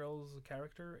girl's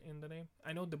character in the name?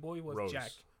 I know the boy was Rose.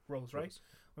 Jack. Rose, right? Rose.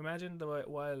 Imagine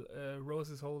while Rose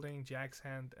is holding Jack's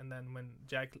hand, and then when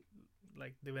Jack,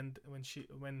 like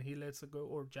when he lets it go,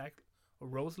 or Jack or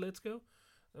Rose lets go,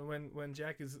 when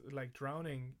Jack is like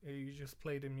drowning, you just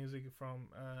play the music from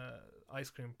Ice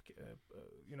Cream,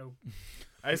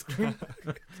 Ice Cream.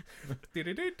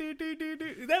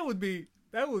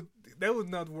 that would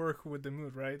not work with the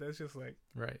mood, right? That's just like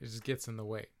Right. It just gets in the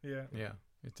way. yeah. Yeah.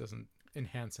 It doesn't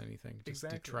enhance anything. It just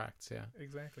Exactly. detracts. Yeah.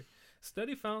 Exactly.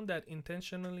 Study found that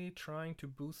intentionally trying to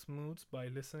boost moods by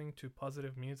listening to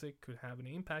positive music could have an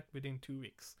impact within 2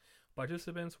 weeks.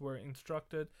 Participants were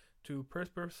instructed to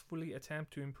purposefully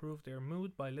attempt to improve their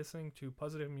mood by listening to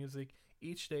positive music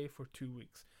each day for 2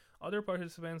 weeks. Other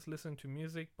participants listened to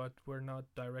music but were not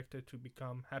directed to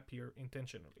become happier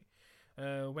intentionally.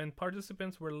 When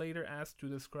participants were later asked to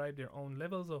describe their own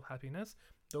levels of happiness,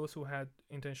 those who had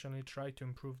intentionally tried to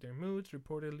improve their moods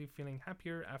reportedly feeling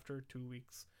happier after 2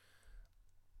 weeks.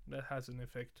 That has an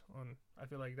effect on, I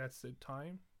feel like that's the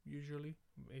time usually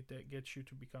it gets you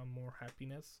to become more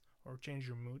happiness or change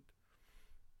your mood.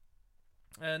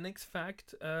 Next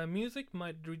fact, music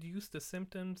might reduce the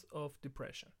symptoms of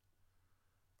depression.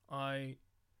 I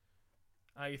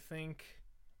think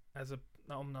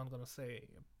I'm not gonna say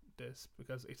this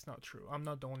because it's not true. I'm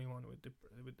not the only one with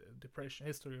depression,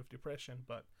 history of depression,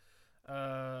 but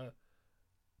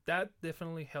that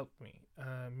definitely helped me.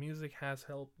 Music has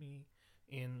helped me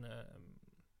in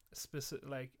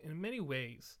like in many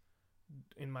ways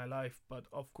in my life, but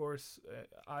of course,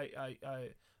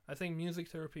 I think music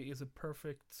therapy is a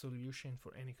perfect solution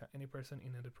for any person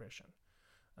in a depression.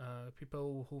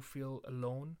 People who feel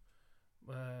alone,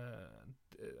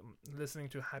 listening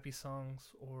to happy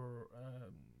songs or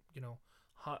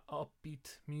hot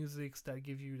upbeat musics that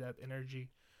give you that energy.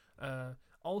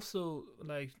 Also,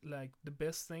 like the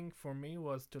best thing for me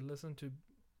was to listen to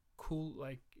cool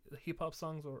like hip hop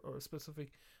songs or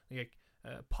specific like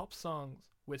pop songs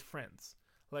with friends.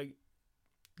 Like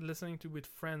listening to with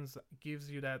friends gives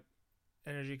you that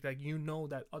energy, like you know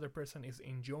that other person is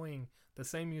enjoying the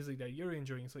same music that you're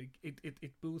enjoying, so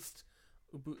it boosts,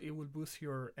 it will boost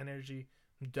your energy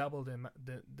double the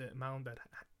amount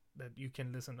that you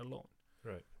can listen alone.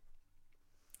 Right.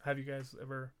 Have you guys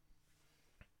ever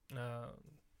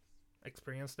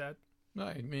experienced that? No,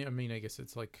 I mean, I guess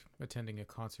it's like attending a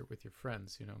concert with your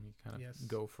friends. You know, you kind of Yes.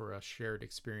 go for a shared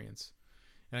experience.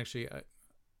 And actually,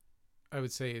 I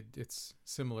would say it's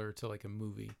similar to like a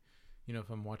movie. You know, if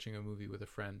I'm watching a movie with a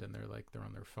friend and they're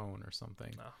on their phone or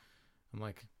something, Oh. I'm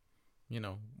like, you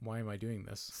know, why am I doing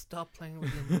this? Stop playing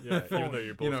with your Yeah, phone. even though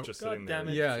you're both You know, just God sitting there. damn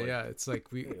it. Yeah, it's like, yeah. It's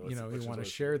like we, hey, you know, we let's want to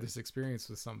just share listen. this experience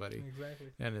with somebody, Exactly.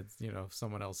 and it's, you know, if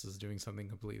someone else is doing something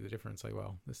completely different, it's like,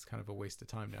 well, this is kind of a waste of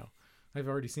time now. I've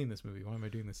already seen this movie. Why am I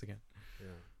doing this again? Yeah,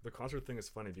 the concert thing is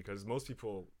funny because most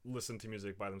people listen to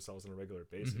music by themselves on a regular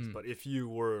basis. Mhm. But if you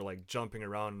were like jumping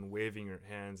around and waving your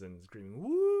hands and screaming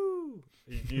 "woo,"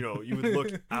 you know, you would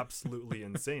look absolutely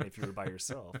insane if you were by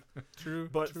yourself. True.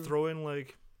 But true. throw in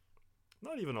like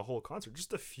not even a whole concert,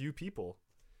 just a few people,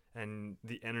 and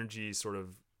the energy sort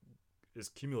of is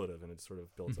cumulative and it sort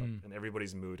of builds Mhm. up, and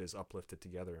everybody's mood is uplifted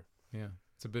together. Yeah,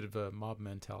 it's a bit of a mob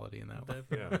mentality in that one.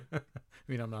 Definitely. I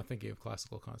mean, I'm not thinking of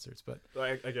classical concerts, but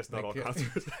I guess not Like, all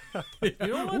concerts. You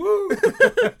know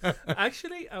what?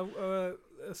 Actually,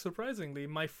 surprisingly,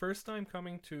 my first time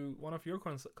coming to one of your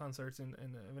concerts in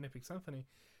Winnipeg Symphony,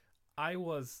 I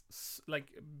was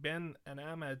like Ben and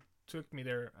Ahmed took me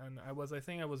there, and I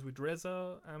think I was with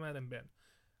Reza, Ahmed, and Ben.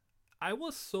 I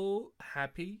was so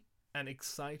happy and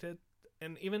excited,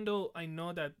 and even though I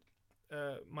know that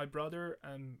my brother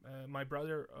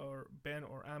or Ben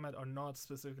or Ahmed are not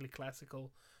specifically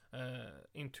classical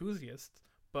enthusiasts,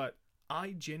 but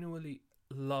I genuinely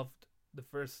loved the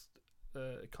first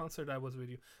concert I was with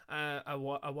you. I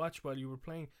watched while you were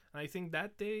playing, and I think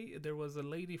that day there was a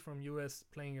lady from US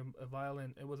playing a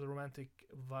violin. It was a romantic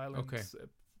violence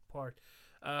part,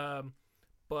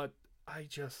 but I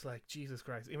just like, Jesus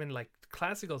Christ. Even like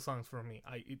classical songs for me,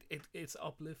 it's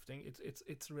uplifting.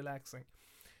 It's relaxing,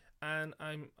 and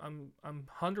I'm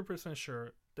 100%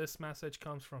 sure this message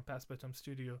comes from Past Bedtime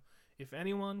Studio. If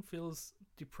anyone feels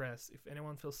depressed, if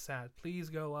anyone feels sad, please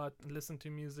go out and listen to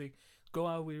music. Go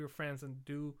out with your friends and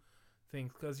do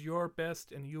things, because you're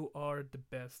best and you are the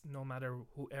best, no matter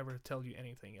whoever tell you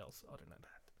anything else other than that.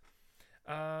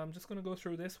 I'm just gonna go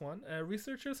through this one.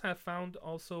 Researchers have found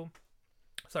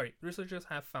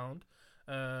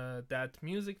that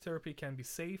music therapy can be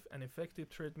safe and effective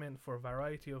treatment for a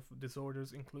variety of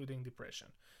disorders, including depression.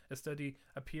 A study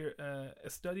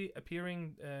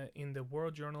appearing in the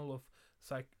World Journal of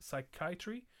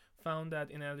Psychiatry found that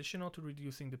in addition to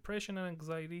reducing depression and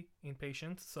anxiety in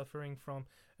patients suffering from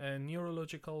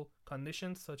neurological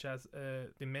conditions such as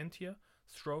dementia,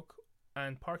 stroke,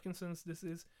 and Parkinson's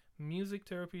disease, music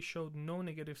therapy showed no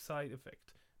negative side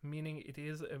effect, meaning it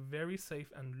is a very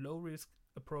safe and low-risk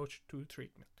approach to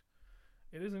treatment.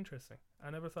 It is interesting.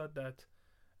 I never thought that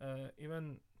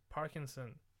even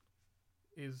Parkinson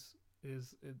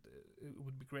it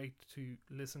would be great to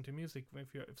listen to music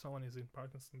if someone is in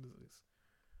Parkinson's disease.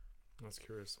 That's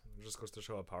curious. It just goes to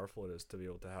show how powerful it is to be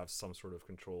able to have some sort of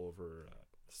control over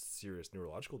serious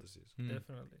neurological disease.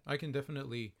 Definitely. I can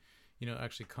definitely, you know,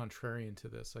 actually contrarian to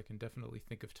this, I can definitely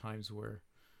think of times where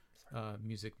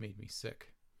music made me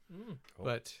sick. Oh.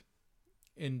 But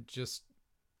in just,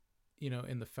 you know,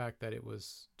 in the fact that it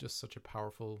was just such a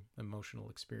powerful emotional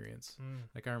experience.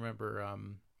 Like I remember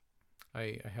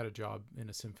I had a job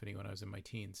in a symphony when I was in my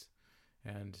teens,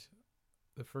 and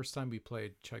the first time we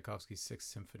played Tchaikovsky's Sixth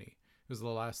Symphony, it was the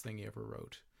last thing he ever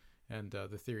wrote. And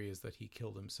the theory is that he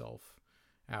killed himself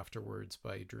afterwards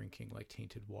by drinking like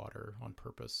tainted water on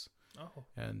purpose. Oh.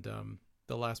 And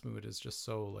the last movement is just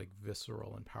so like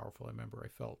visceral and powerful. I remember I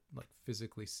felt like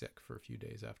physically sick for a few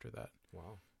days after that.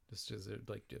 Wow. Just as it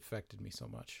like affected me so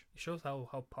much. It shows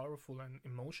how powerful and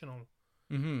emotional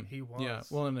Mm-hmm. he was. Yeah.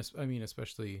 Well, and I mean,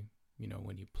 especially, you know,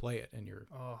 when you play it and you're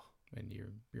and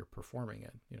you're performing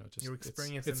it, you know, just you're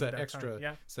experiencing it's that that extra time.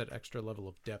 Yeah. it's that extra level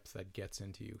of depth that gets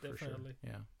into you. Definitely. For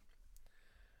sure.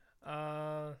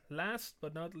 Yeah. Last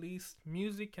but not least,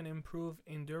 music can improve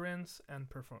endurance and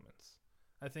performance.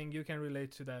 I think you can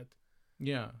relate to that.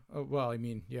 Yeah. Well, I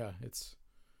mean, yeah, it's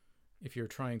if you're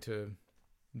trying to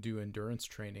do endurance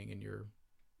training and you're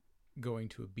going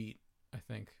to a beat, I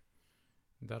think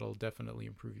that'll definitely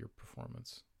improve your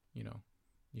performance. You know,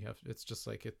 it's just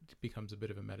like it becomes a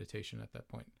bit of a meditation at that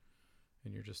point,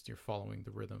 and you're following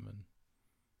the rhythm. And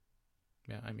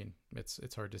yeah, I mean,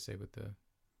 it's hard to say with the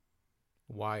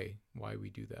why we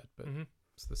do that, but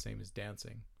it's the same as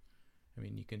dancing. I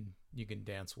mean, you can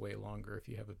dance way longer if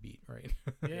you have a beat, right?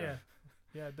 Yeah.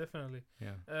 Yeah, definitely.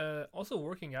 Yeah. Also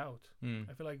working out. Mm.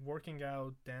 I feel like working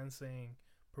out, dancing,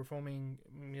 performing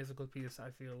musical piece.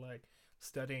 I feel like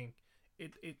studying.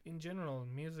 It in general,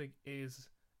 music is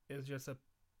just a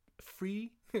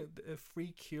free a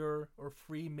free cure or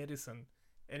free medicine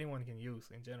anyone can use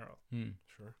in general. Mm.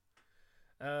 Sure.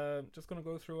 Just gonna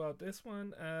go throughout this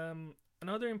one.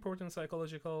 Another important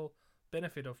psychological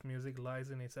benefit of music lies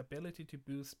in its ability to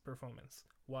boost performance.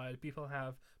 While people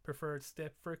have preferred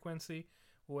step frequency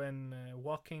when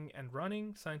walking and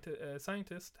running,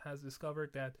 scientists has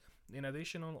discovered that in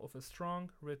addition of a strong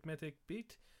rhythmic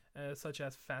beat, such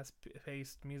as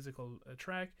fast-paced musical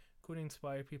track, could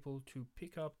inspire people to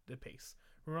pick up the pace.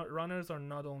 Runners are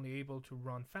not only able to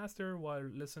run faster while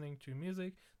listening to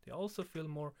music, they also feel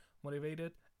more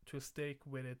motivated to stick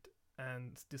with it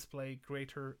and display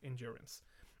greater endurance.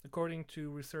 According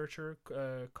to researcher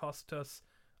Kostas,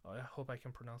 I hope I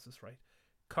can pronounce this right,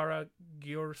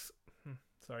 Karagiorgis,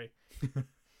 sorry,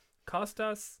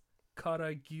 Kostas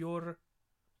Karagiorgis,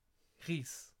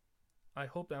 I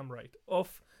hope I'm right,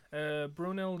 of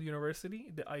Brunel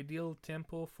University. The ideal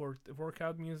tempo for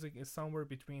workout music is somewhere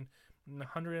between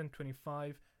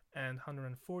 125 and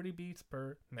 140 beats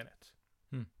per minute.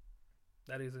 Hmm.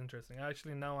 That is interesting.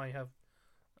 Actually, now I have,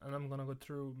 and I'm gonna go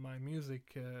through my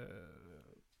music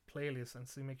playlist and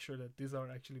see, make sure that these are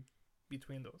actually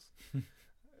between those.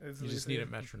 You just need a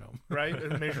metronome. Right?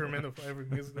 A measurement of every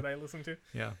music that I listen to.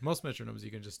 Yeah, most metronomes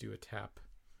you can just do a tap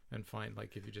and find,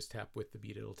 like, if you just tap with the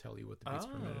beat, it'll tell you what the beats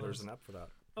per minute is. There's an app for that.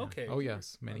 Yeah. Okay. Oh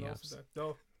yes, many apps.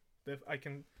 Though,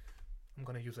 I'm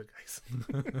gonna use it, guys.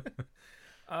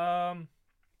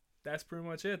 That's pretty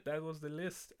much it. That was the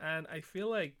list, and I feel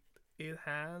like it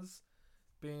has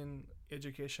been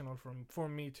educational for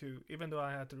me too. Even though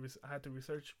I had to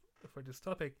research for this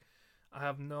topic, I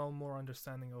have no more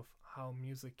understanding of how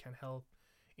music can help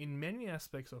in many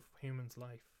aspects of humans'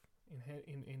 life.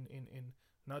 In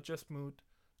not just mood,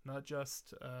 not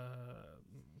just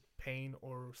pain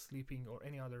or sleeping or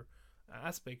any other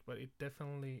aspect, but it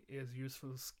definitely is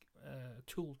useful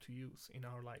tool to use in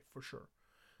our life for sure.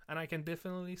 And I can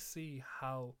definitely see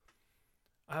how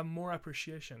I have more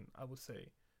appreciation, I would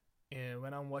say,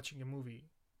 when I'm watching a movie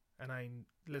and I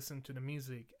listen to the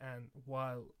music and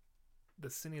while the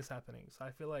scene is happening. So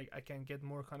I feel like I can get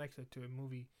more connected to a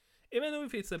movie, even though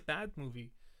if it's a bad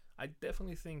movie. I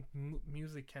definitely think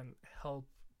music can help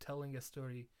telling a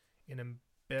story in a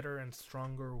better and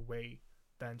stronger way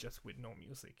than just with no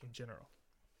music in general.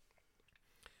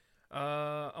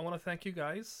 I want to thank you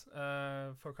guys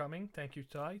for coming. Thank you,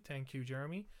 Ty. Thank you,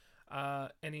 Jeremy.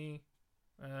 Any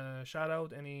shout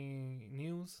out, any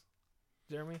news,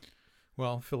 Jeremy?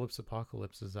 Well, Philip's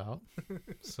Apocalypse is out,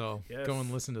 so Yes. go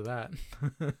and listen to that.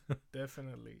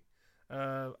 Definitely.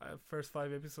 First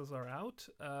 5 episodes are out.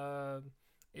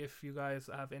 If you guys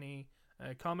have any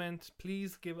comment,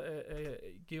 please give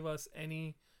us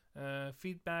any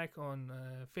feedback on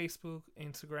Facebook,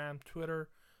 Instagram, Twitter.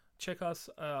 Check us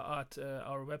at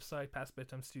our website,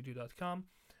 pastbedtimestudio.com.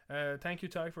 Thank you,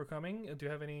 Ty, for coming. Do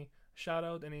you have any shout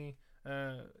out, any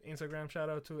Instagram shout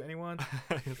out to anyone?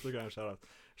 Instagram shout out.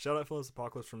 Shout out Philip's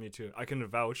Apocalypse from me too. I can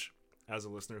vouch as a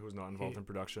listener who's not involved in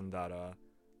production that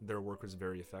their work was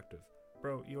very effective.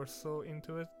 Bro, you're so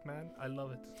into it, man. I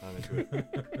love it. I'm into it.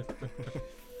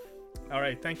 All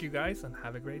right, thank you guys, and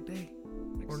have a great day.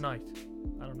 Thanks. Or night.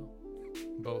 I don't know.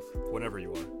 Both. Whatever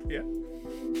you are. Yeah.